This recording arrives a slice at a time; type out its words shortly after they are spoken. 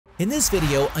In this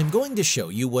video, I'm going to show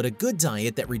you what a good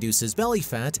diet that reduces belly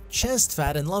fat, chest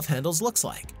fat, and love handles looks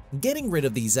like. Getting rid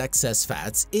of these excess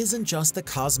fats isn't just a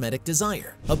cosmetic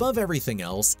desire. Above everything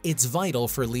else, it's vital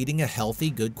for leading a healthy,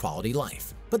 good quality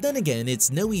life. But then again,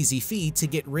 it's no easy feat to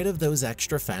get rid of those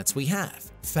extra fats we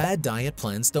have. Fad diet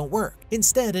plans don't work.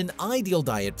 Instead, an ideal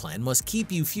diet plan must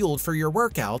keep you fueled for your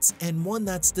workouts and one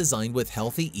that's designed with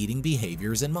healthy eating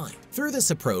behaviors in mind. Through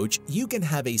this approach, you can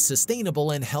have a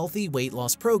sustainable and healthy weight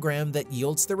loss program that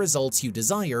yields the results you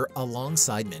desire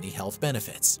alongside many health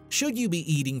benefits. Should you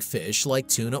be eating fish like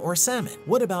tuna or salmon?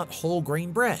 What about whole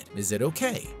grain bread? Is it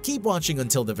okay? Keep watching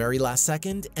until the very last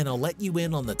second and I'll let you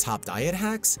in on the top diet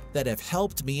hacks that have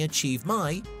helped me achieve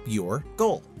your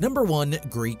goal. Number 1.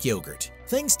 Greek yogurt.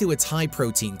 Thanks to its high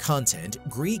protein content,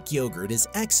 Greek yogurt is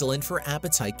excellent for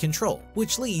appetite control,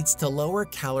 which leads to lower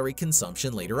calorie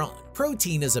consumption later on.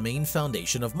 Protein is a main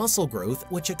foundation of muscle growth,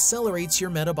 which accelerates your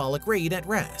metabolic rate at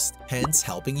rest, hence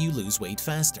helping you lose weight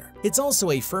faster. It's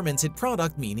also a fermented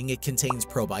product, meaning it contains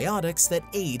probiotics that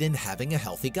aid in having a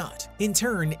healthy gut. In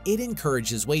turn, it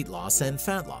encourages weight loss and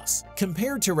fat loss.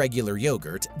 Compared to regular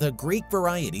yogurt, the Greek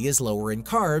variety is lower in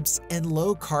carbs, and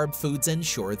low-carb foods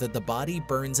ensure that the body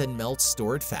burns and melts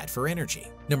stored fat for energy.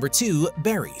 Number 2.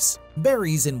 Berries.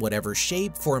 Berries in whatever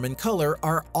shape, form, and color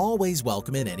are always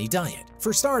welcome in any diet.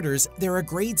 For starters, they're a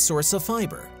great source of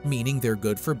fiber, meaning they're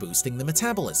good for boosting the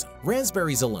metabolism.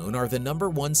 Raspberries alone are the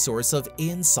 #1 source of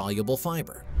insoluble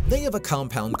fiber. They have a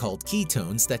compound called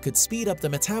ketones that could speed up the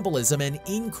metabolism and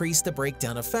increase the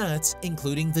breakdown of fats,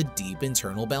 including the deep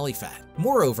internal belly fat.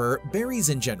 Moreover, berries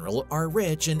in general are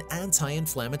rich in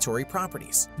anti-inflammatory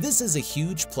properties. This is a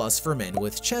huge plus for men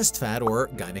with chest fat or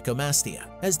gynecomastia,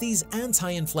 as these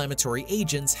anti-inflammatory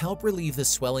agents help relieve the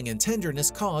swelling and tenderness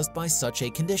caused by such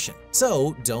a condition.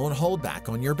 So don't hold back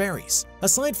on your berries.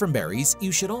 Aside from berries,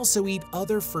 you should also eat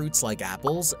other fruits like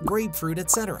apples, grapefruit,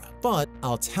 etc. But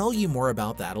I'll tell you more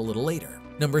about that a little later.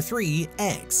 Number 3.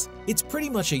 Eggs. It's pretty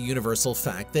much a universal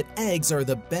fact that eggs are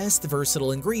the best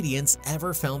versatile ingredients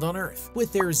ever found on Earth.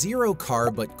 With their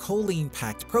zero-carb but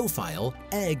choline-packed profile,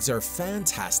 eggs are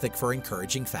fantastic for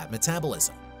encouraging fat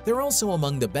metabolism. They're also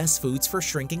among the best foods for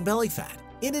shrinking belly fat.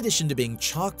 In addition to being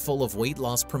chock full of weight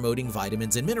loss promoting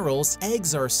vitamins and minerals,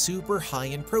 eggs are super high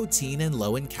in protein and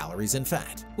low in calories and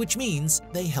fat, which means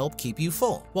they help keep you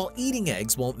full. While eating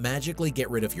eggs won't magically get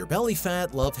rid of your belly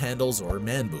fat, love handles, or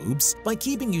man boobs, by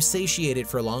keeping you satiated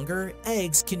for longer,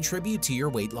 eggs contribute to your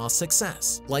weight loss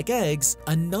success. Like eggs,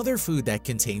 another food that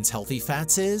contains healthy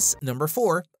fats is number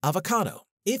 4. Avocado.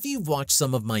 If you've watched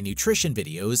some of my nutrition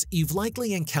videos, you've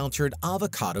likely encountered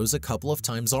avocados a couple of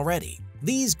times already.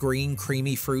 These green,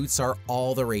 creamy fruits are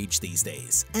all the rage these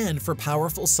days, and for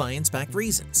powerful science-backed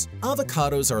reasons.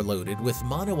 Avocados are loaded with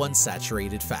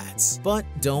monounsaturated fats. But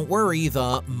don't worry,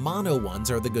 the mono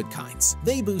ones are the good kinds.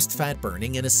 They boost fat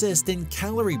burning and assist in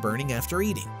calorie burning after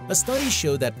eating. A study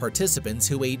showed that participants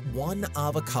who ate 1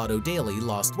 avocado daily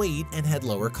lost weight and had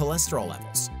lower cholesterol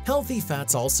levels. Healthy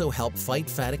fats also help fight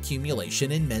fat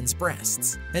accumulation in men's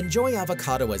breasts. Enjoy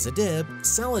avocado as a dip,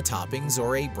 salad toppings,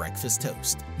 or a breakfast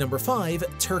toast. Number 5.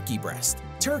 Turkey breast.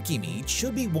 Turkey meat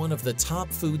should be one of the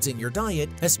top foods in your diet,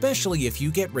 especially if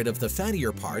you get rid of the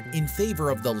fattier part in favor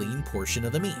of the lean portion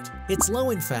of the meat. It's low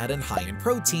in fat and high in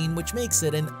protein, which makes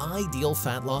it an ideal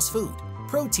fat loss food.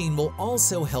 Protein will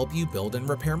also help you build and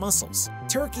repair muscles.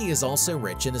 Turkey is also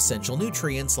rich in essential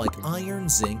nutrients like iron,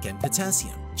 zinc, and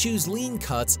potassium. Choose lean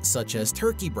cuts such as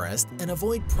turkey breast and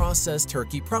avoid processed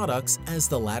turkey products, as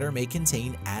the latter may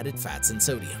contain added fats and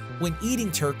sodium. When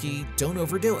eating turkey, don't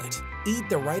overdo it. Eat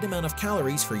the right amount of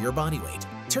calories for your body weight.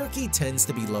 Turkey tends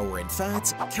to be lower in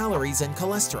fat, calories, and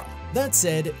cholesterol. That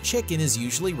said, chicken is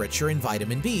usually richer in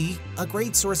vitamin B, a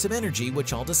great source of energy,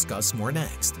 which I'll discuss more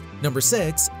next. Number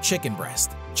 6. Chicken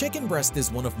breast. Chicken breast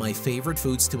is one of my favorite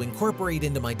foods to incorporate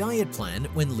into my diet plan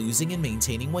when losing and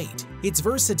maintaining weight. Its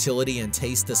versatility and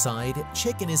taste aside,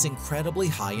 chicken is incredibly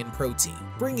high in protein,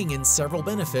 bringing in several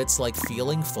benefits like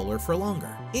feeling fuller for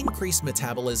longer, increased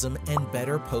metabolism, and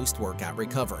better post-workout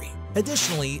recovery.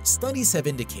 Additionally, studies have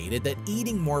indicated that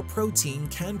eating more protein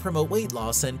can promote weight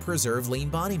loss and preserve lean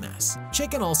body mass.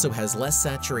 Chicken also has less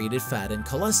saturated fat and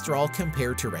cholesterol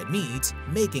compared to red meat,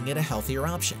 making it a healthier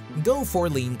option. Go for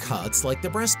lean cuts like the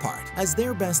breast part, as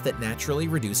they're best at naturally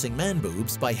reducing man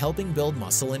boobs by helping build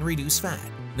muscle and reduce fat.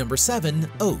 Number 7.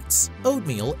 Oats.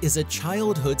 Oatmeal is a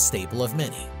childhood staple of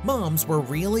many. Moms were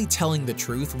really telling the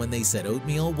truth when they said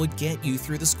oatmeal would get you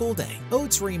through the school day.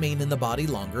 Oats remain in the body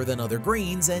longer than other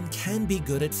grains and can be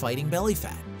good at fighting belly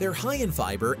fat. They're high in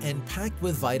fiber and packed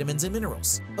with vitamins and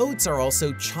minerals. Oats are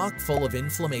also chock full of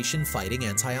inflammation-fighting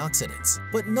antioxidants.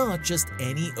 But not just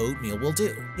any oatmeal will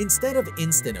do. Instead of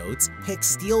instant oats, pick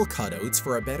steel-cut oats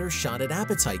for a better shot at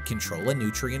appetite control and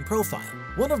nutrient profile.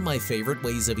 One of my favorite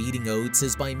ways of eating oats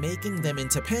is by making them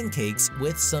into pancakes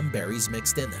with some berries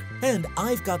mixed in them. And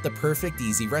I've got the perfect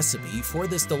easy recipe for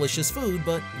this delicious food,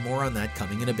 but more on that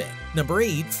coming in a bit. Number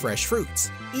 8. Fresh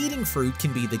fruits. Eating fruit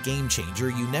can be the game changer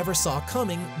you never saw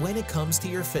coming when it comes to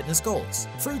your fitness goals.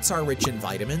 Fruits are rich in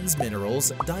vitamins,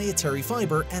 minerals, dietary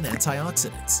fiber, and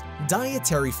antioxidants.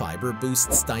 Dietary fiber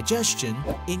boosts digestion,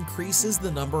 increases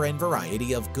the number and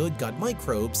variety of good gut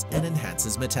microbes, and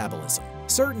enhances metabolism.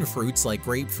 Certain fruits like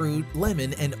grapefruit,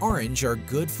 lemon, and orange are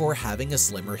good for having a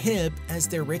slimmer hip as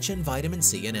they're rich in vitamin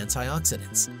C and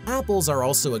antioxidants. Apples are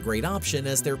also a great option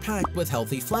as they're packed with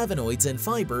healthy flavonoids and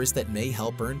fibers that may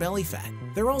help burn belly fat.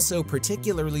 They're also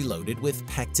particularly loaded with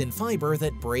pectin fiber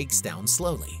that breaks down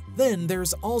slowly. Then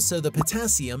there's also the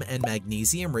potassium and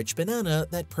magnesium-rich banana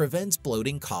that prevents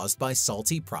bloating caused by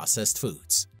salty processed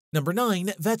foods. Number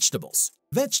 9. Vegetables.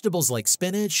 Vegetables like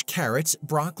spinach, carrots,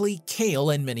 broccoli, kale,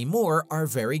 and many more are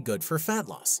very good for fat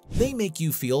loss. They make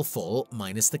you feel full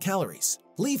minus the calories.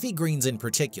 Leafy greens in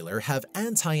particular have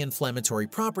anti-inflammatory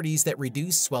properties that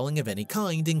reduce swelling of any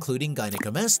kind, including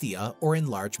gynecomastia or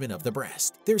enlargement of the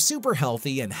breast. They're super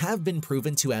healthy and have been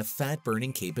proven to have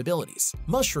fat-burning capabilities.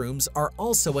 Mushrooms are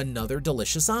also another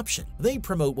delicious option. They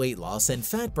promote weight loss and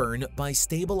fat burn by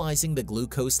stabilizing the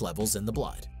glucose levels in the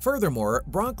blood. Furthermore,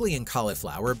 broccoli and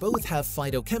cauliflower both have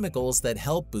phytochemicals that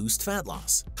help boost fat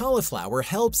loss. Cauliflower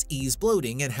helps ease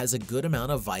bloating and has a good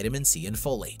amount of vitamin C and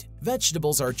folate.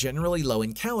 Vegetables are generally low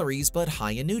in calories but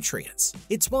high in nutrients.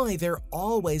 It's why they're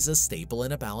always a staple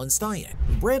in a balanced diet.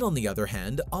 Bread, on the other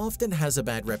hand, often has a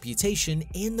bad reputation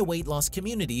in the weight loss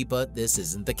community, but this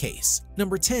isn't the case.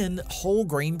 Number 10. Whole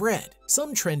grain bread.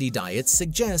 Some trendy diets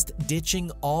suggest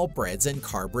ditching all breads and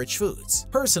carb-rich foods.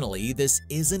 Personally, this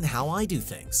isn't how I do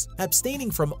things.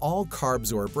 Abstaining from all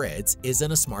carbs or breads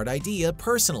isn't a smart idea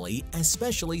personally,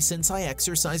 especially since I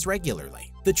exercise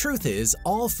regularly. The truth is,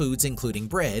 all foods including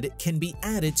bread can be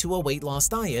added to a weight loss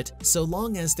diet so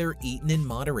long as they're eaten in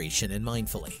moderation and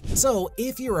mindfully. So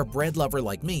if you're a bread lover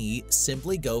like me,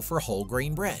 simply go for whole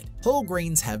grain bread. Whole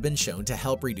grains have been shown to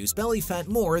help reduce belly fat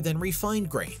more than refined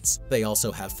grains. They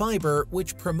also have fiber,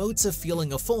 which promotes a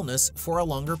feeling of fullness for a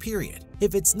longer period.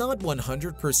 If it's not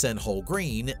 100% whole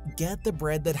grain, get the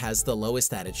bread that has the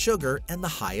lowest added sugar and the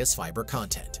highest fiber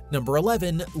content. Number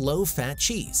 11. Low-fat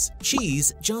cheese.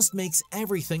 Cheese just makes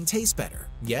everything taste better.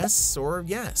 Yes or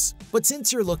yes. But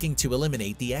since you're looking to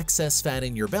eliminate the excess fat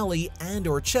in your belly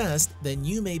and/or chest, then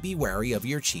you may be wary of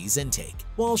your cheese intake.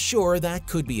 While sure, that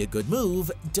could be a good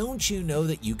move, don't you know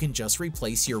that you can just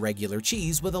replace your regular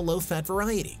cheese with a low-fat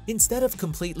variety instead of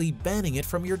completely banning it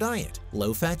from your diet?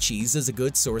 Low-fat cheese is a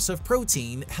good source of protein,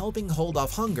 helping hold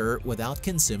off hunger without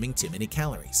consuming too many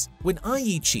calories. When I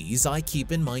eat cheese, I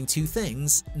keep in mind two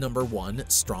things. Number 1,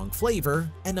 strong flavor,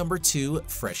 and number 2,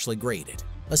 freshly grated.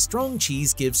 A strong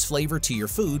cheese gives flavor to your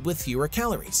food with fewer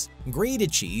calories.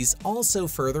 Grated cheese also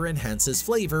further enhances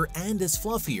flavor and is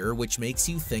fluffier, which makes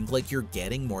you think like you're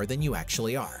getting more than you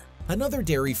actually are. Another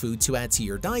dairy food to add to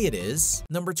your diet is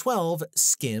number 12,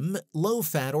 skim,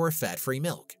 low-fat or fat-free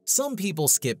milk. Some people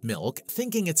skip milk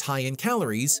thinking it's high in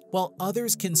calories, while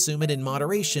others consume it in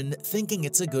moderation thinking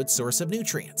it's a good source of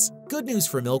nutrients. Good news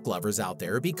for milk lovers out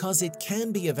there because it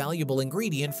can be a valuable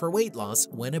ingredient for weight loss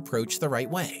when approached the right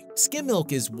way. Skim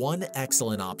milk is one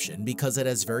excellent option because it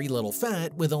has very little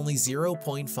fat with only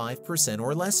 0.5%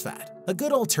 or less fat. A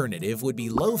good alternative would be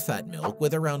low-fat milk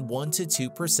with around 1 to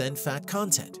 2% fat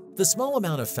content. The small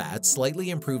amount of fat slightly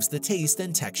improves the taste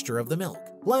and texture of the milk.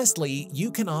 Lastly, you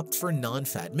can opt for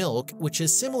non-fat milk, which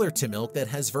is similar to milk that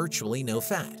has virtually no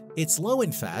fat. It's low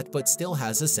in fat but still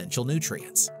has essential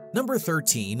nutrients. Number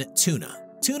 13, tuna.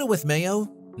 Tuna with mayo?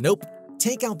 Nope.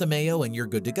 Take out the mayo and you're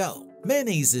good to go.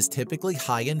 Mayonnaise is typically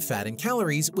high in fat and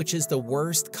calories, which is the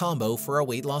worst combo for a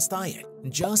weight loss diet.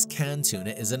 Just canned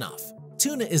tuna is enough.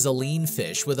 Tuna is a lean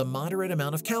fish with a moderate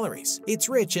amount of calories. It's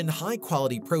rich in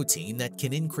high-quality protein that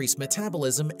can increase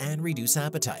metabolism and reduce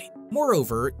appetite.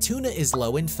 Moreover, tuna is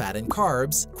low in fat and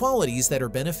carbs, qualities that are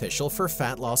beneficial for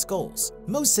fat loss goals.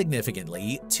 Most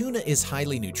significantly, tuna is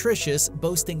highly nutritious,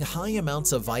 boasting high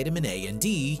amounts of vitamin A and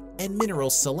D, and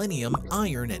minerals selenium,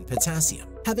 iron, and potassium.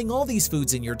 Having all these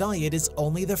foods in your diet is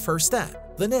only the first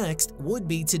step. The next would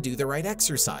be to do the right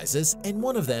exercises, and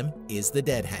one of them is the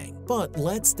dead hang. But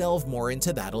let's delve more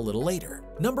into that a little later.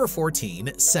 Number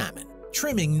 14. Salmon.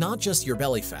 Trimming not just your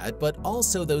belly fat, but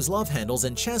also those love handles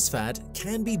and chest fat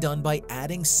can be done by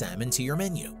adding salmon to your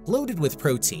menu. Loaded with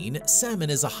protein, salmon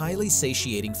is a highly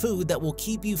satiating food that will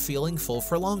keep you feeling full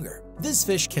for longer. This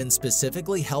fish can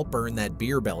specifically help burn that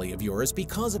beer belly of yours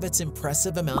because of its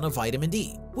impressive amount of vitamin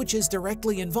D, which is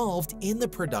directly involved in the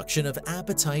production of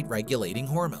appetite-regulating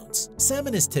hormones.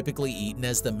 Salmon is typically eaten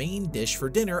as the main dish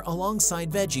for dinner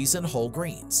alongside veggies and whole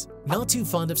grains. Not too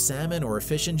fond of salmon or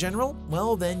fish in general?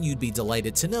 Well, then you'd be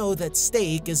delighted to know that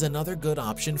steak is another good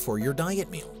option for your diet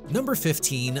meal. Number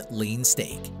 15. Lean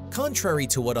steak. Contrary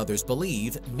to what others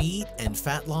believe, meat and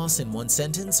fat loss in one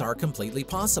sentence are completely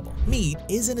possible. Meat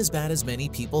isn't as bad as many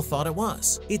people thought it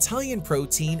was. It's high in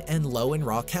protein and low in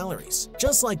raw calories.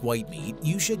 Just like white meat,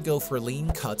 you should go for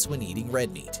lean cuts when eating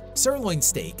red meat. Sirloin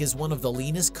steak is one of the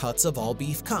leanest cuts of all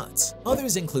beef cuts.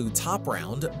 Others include top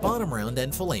round, bottom round,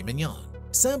 and filet mignon.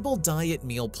 Sample diet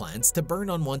meal plans to burn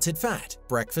unwanted fat.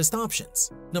 Breakfast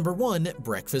options. Number 1.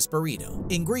 Breakfast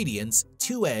burrito. Ingredients: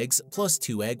 2 eggs plus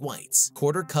 2 egg whites,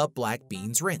 1/4 cup black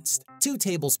beans rinsed, 2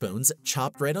 tablespoons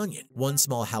chopped red onion, 1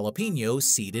 small jalapeno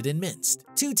seeded and minced,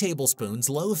 2 tablespoons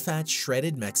low-fat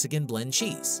shredded Mexican blend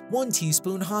cheese, 1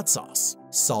 teaspoon hot sauce,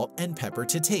 salt and pepper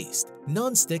to taste,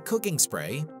 non-stick cooking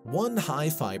spray, 1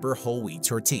 high-fiber whole wheat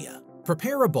tortilla.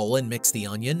 Prepare a bowl and mix the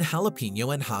onion,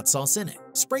 jalapeno, and hot sauce in it.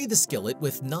 Spray the skillet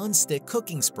with non-stick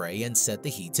cooking spray and set the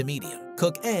heat to medium.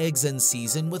 Cook eggs and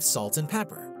season with salt and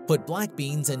pepper. Put black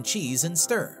beans and cheese and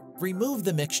stir. Remove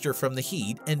the mixture from the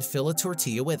heat and fill a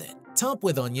tortilla with it. Top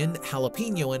with onion,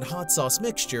 jalapeno, and hot sauce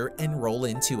mixture and roll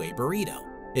into a burrito.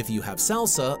 If you have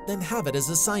salsa, then have it as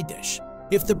a side dish.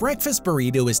 If the breakfast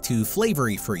burrito is too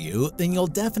flavory for you, then you'll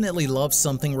definitely love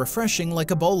something refreshing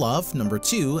like a bowl of Number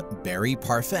 2. Berry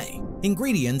Parfait.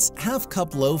 Ingredients: ½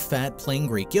 cup low-fat plain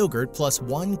Greek yogurt plus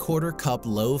 1/4 cup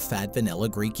low-fat vanilla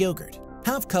Greek yogurt,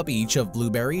 ½ cup each of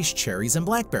blueberries, cherries, and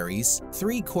blackberries,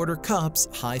 3/4 cups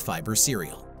high-fiber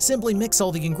cereal. Simply mix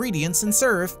all the ingredients and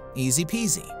serve. Easy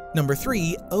peasy. Number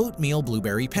 3. Oatmeal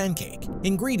Blueberry Pancake.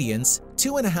 Ingredients: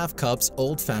 2½ cups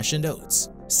old-fashioned oats,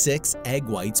 6 egg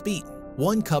whites beaten,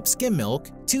 1 cup skim milk,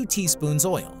 2 teaspoons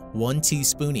oil, 1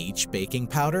 teaspoon each baking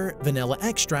powder, vanilla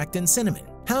extract, and cinnamon,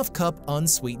 ½ cup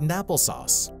unsweetened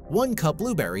applesauce, 1 cup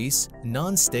blueberries,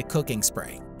 non-stick cooking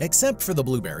spray. Except for the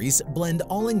blueberries, blend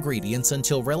all ingredients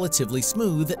until relatively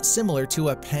smooth, similar to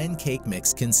a pancake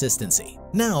mix consistency.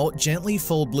 Now, gently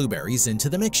fold blueberries into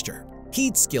the mixture.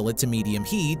 Heat skillet to medium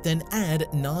heat, then add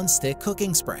non-stick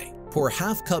cooking spray. Pour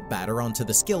 ½ cup batter onto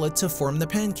the skillet to form the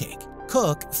pancake.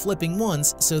 Cook, flipping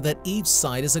once so that each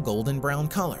side is a golden brown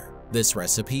color. This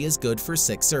recipe is good for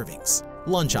 6 servings.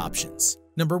 Lunch options.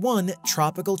 Number 1.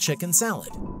 Tropical Chicken Salad.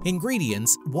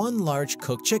 Ingredients: 1 large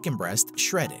cooked chicken breast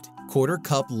shredded, 1/4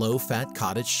 cup low-fat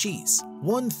cottage cheese,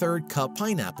 1/3 cup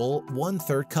pineapple,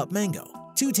 1/3 cup mango,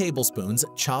 2 tablespoons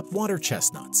chopped water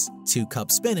chestnuts, 2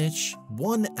 cups spinach,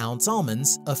 1 ounce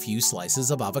almonds, a few slices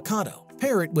of avocado.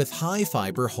 Pair it with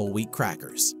high-fiber whole wheat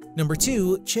crackers. Number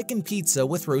 2. Chicken pizza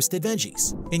with roasted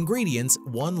veggies. Ingredients: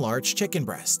 1 large chicken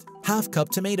breast, ½ cup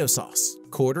tomato sauce,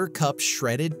 1/4 cup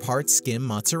shredded part skim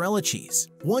mozzarella cheese,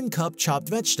 1 cup chopped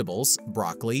vegetables,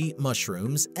 broccoli,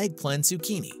 mushrooms, eggplant,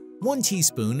 zucchini, 1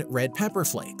 teaspoon red pepper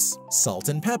flakes, salt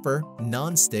and pepper,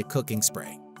 non-stick cooking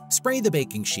spray. Spray the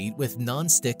baking sheet with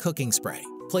non-stick cooking spray.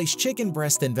 Place chicken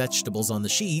breast and vegetables on the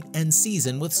sheet and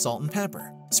season with salt and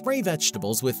pepper. Spray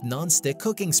vegetables with non-stick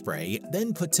cooking spray,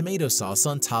 then put tomato sauce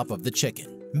on top of the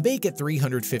chicken. Bake at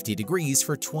 350 degrees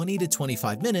for 20 to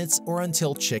 25 minutes or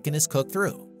until chicken is cooked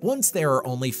through. Once there are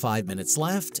only 5 minutes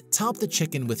left, top the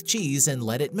chicken with cheese and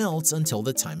let it melt until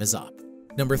the time is up.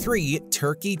 Number 3.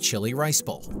 Turkey Chili Rice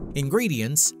Bowl.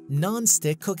 Ingredients: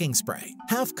 non-stick cooking spray,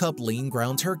 ½ cup lean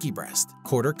ground turkey breast,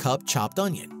 1/4 cup chopped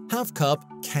onion, ½ cup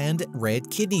canned red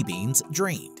kidney beans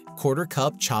drained, 1/4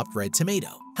 cup chopped red tomato,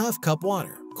 ½ cup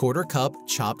water, 1/4 cup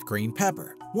chopped green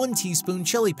pepper, 1 teaspoon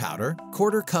chili powder,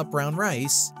 1/4 cup brown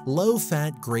rice,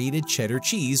 low-fat grated cheddar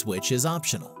cheese, which is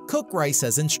optional. Cook rice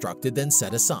as instructed, then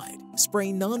set aside.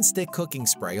 Spray non-stick cooking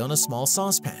spray on a small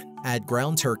saucepan. Add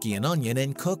ground turkey and onion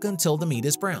and cook until the meat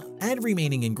is brown. Add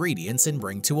remaining ingredients and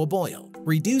bring to a boil.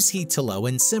 Reduce heat to low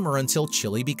and simmer until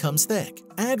chili becomes thick.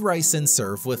 Add rice and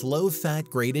serve with low-fat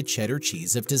grated cheddar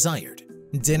cheese if desired.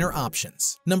 Dinner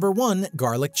options. Number 1.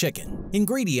 Garlic chicken.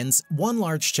 Ingredients: 1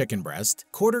 large chicken breast,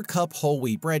 1/4 cup whole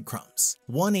wheat breadcrumbs,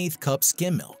 1/8 cup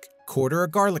skim milk, 1/4 a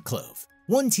garlic clove,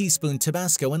 1 teaspoon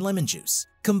Tabasco and lemon juice.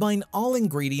 Combine all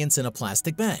ingredients in a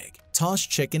plastic bag. Toss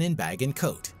chicken in bag and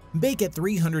coat. Bake at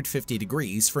 350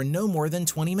 degrees for no more than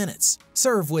 20 minutes.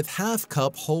 Serve with 1/2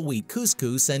 cup whole wheat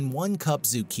couscous and 1 cup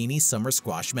zucchini summer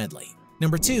squash medley.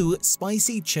 Number 2.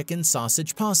 Spicy chicken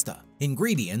sausage pasta.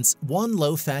 Ingredients: 1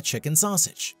 low-fat chicken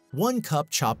sausage, 1 cup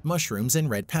chopped mushrooms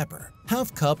and red pepper,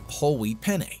 1/2 cup whole wheat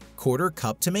penne, 1/4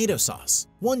 cup tomato sauce,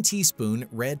 1 teaspoon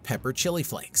red pepper chili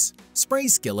flakes. Spray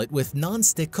skillet with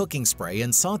non-stick cooking spray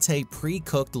and sauté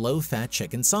pre-cooked low-fat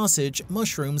chicken sausage,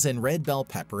 mushrooms, and red bell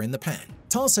pepper in the pan.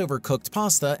 Toss over cooked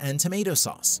pasta and tomato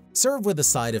sauce. Serve with a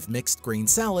side of mixed green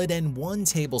salad and 1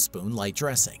 tablespoon light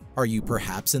dressing. Are you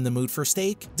perhaps in the mood for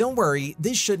steak? Don't worry,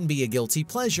 this shouldn't be a guilty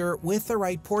pleasure with the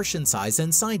right portion size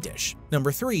and side dish.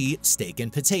 Number 3. Steak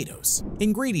and potatoes.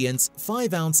 Ingredients: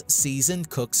 5-ounce seasoned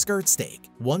cooked skirt steak,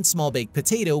 1 small baked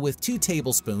potato with 2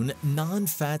 tablespoon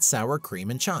non-fat sour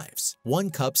cream and chives,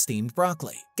 1 cup steamed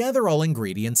broccoli. Gather all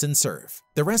ingredients and serve.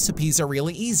 The recipes are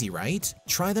really easy, right?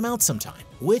 Try them out sometime.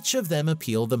 Which of them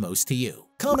appeal the most to you?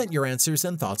 Comment your answers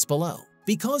and thoughts below.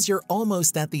 Because you're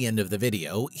almost at the end of the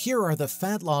video, here are the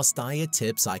fat loss diet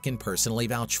tips I can personally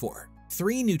vouch for.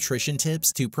 3 nutrition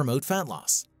tips to promote fat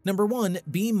loss. Number 1.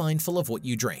 Be mindful of what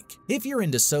you drink. If you're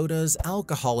into sodas,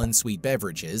 alcohol, and sweet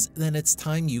beverages, then it's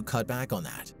time you cut back on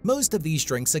that. Most of these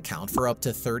drinks account for up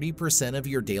to 30% of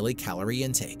your daily calorie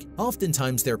intake.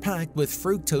 Oftentimes, they're packed with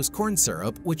fructose corn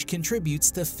syrup, which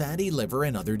contributes to fatty liver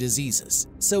and other diseases.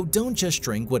 So don't just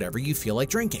drink whatever you feel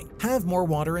like drinking. Have more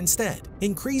water instead.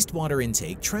 Increased water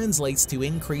intake translates to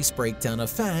increased breakdown of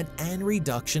fat and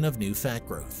reduction of new fat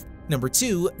growth. Number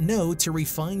 2. No to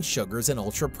refined sugars and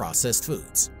ultra-processed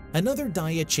foods. Another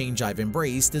diet change I've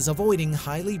embraced is avoiding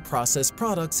highly processed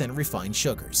products and refined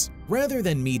sugars. Rather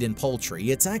than meat and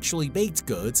poultry, it's actually baked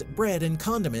goods, bread, and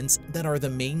condiments that are the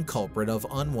main culprit of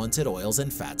unwanted oils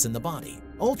and fats in the body.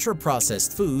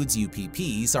 Ultra-processed foods,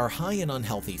 UPPs, are high in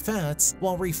unhealthy fats,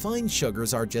 while refined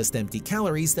sugars are just empty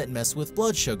calories that mess with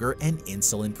blood sugar and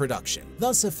insulin production,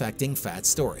 thus affecting fat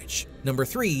storage. Number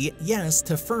 3. Yes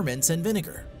to ferments and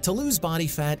vinegar. To lose body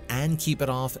fat and keep it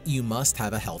off, you must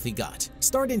have a healthy gut.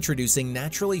 Start introducing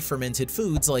naturally fermented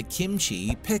foods like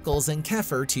kimchi, pickles, and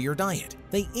kefir to your diet.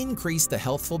 They increase the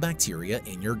healthful bacteria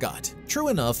in your gut. True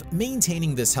enough,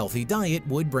 maintaining this healthy diet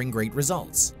would bring great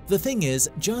results. The thing is,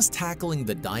 just tackling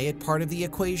the diet part of the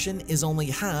equation is only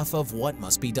half of what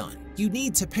must be done. You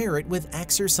need to pair it with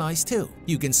exercise too.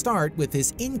 You can start with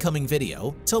this incoming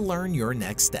video to learn your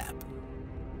next step.